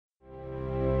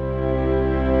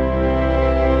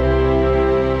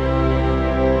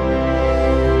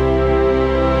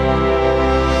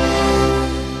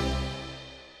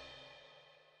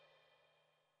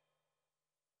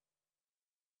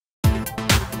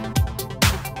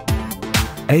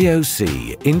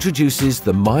AOC introduces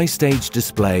the myStage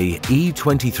display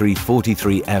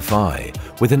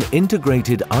e2343Fi with an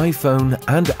integrated iPhone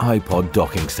and iPod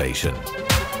docking station.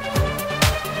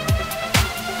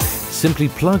 Simply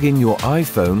plug in your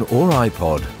iPhone or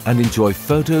iPod and enjoy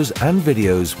photos and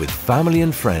videos with family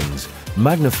and friends,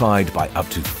 magnified by up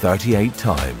to 38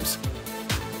 times.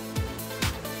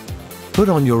 Put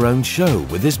on your own show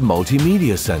with this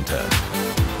multimedia center.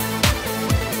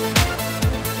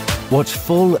 Watch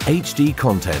full HD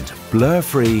content,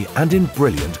 blur-free and in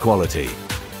brilliant quality.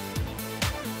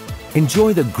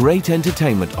 Enjoy the great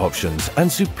entertainment options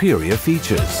and superior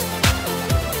features.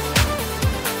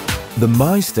 The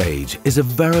myStage is a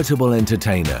veritable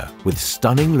entertainer with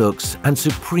stunning looks and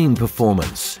supreme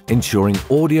performance, ensuring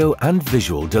audio and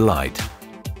visual delight.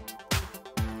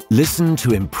 Listen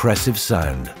to impressive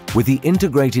sound with the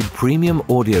integrated premium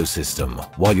audio system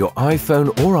while your iPhone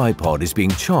or iPod is being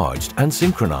charged and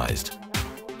synchronized.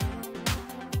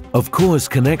 Of course,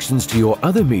 connections to your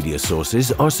other media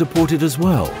sources are supported as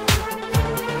well.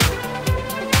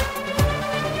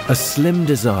 A slim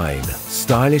design,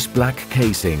 stylish black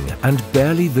casing and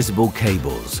barely visible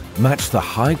cables match the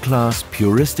high-class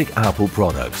puristic Apple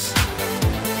products.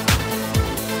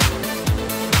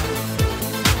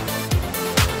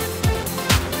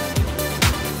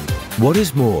 What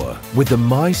is more, with the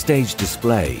myStage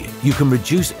display, you can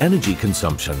reduce energy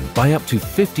consumption by up to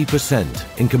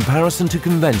 50% in comparison to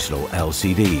conventional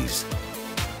LCDs.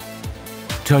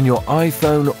 Turn your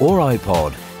iPhone or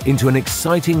iPod into an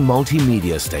exciting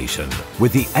multimedia station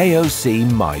with the AOC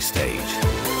myStage.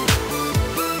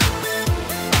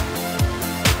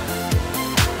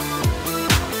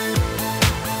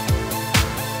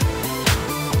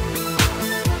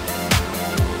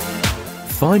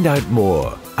 Find out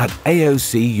more at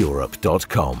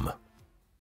aoceurope.com.